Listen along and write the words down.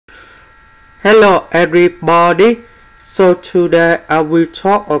Hello everybody, so today I will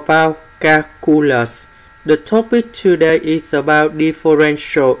talk about calculus. The topic today is about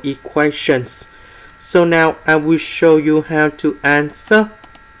differential equations. So now I will show you how to answer.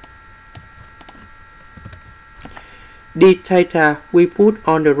 The theta we put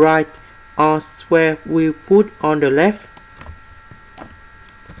on the right, or square we put on the left.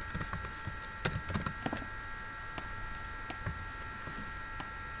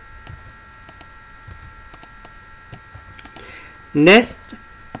 Next,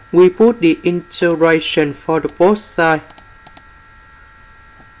 we put the integration for the both sides.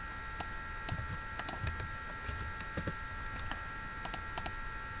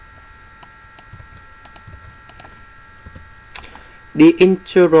 The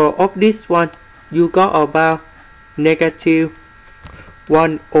integral of this one, you got about negative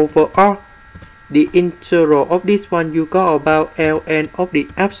 1 over r. The integral of this one, you got about ln of the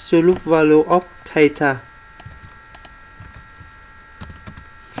absolute value of theta.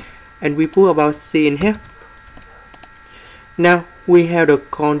 And we put about c in here. Now we have the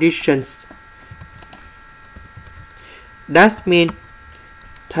conditions. That means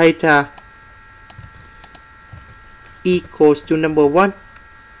theta equals to number 1,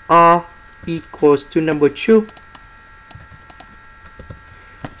 r equals to number 2.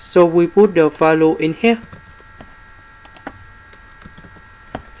 So we put the value in here.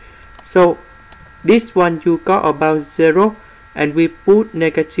 So this one you got about 0, and we put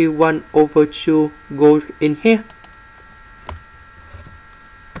negative 1 over 2 go in here.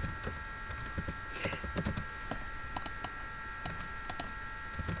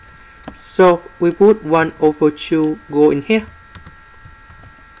 So we put 1 over 2 go in here.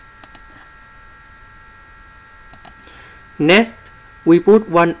 Next, we put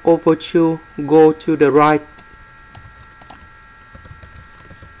 1 over 2 go to the right.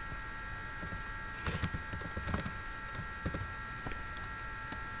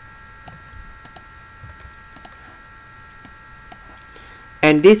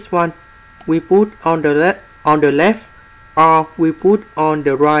 And this one we put on the left, or we put on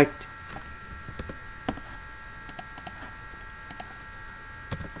the right.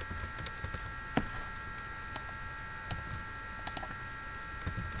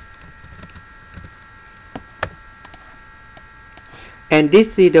 And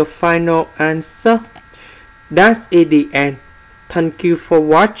this is the final answer. That's it, the end. Thank you for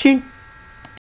watching.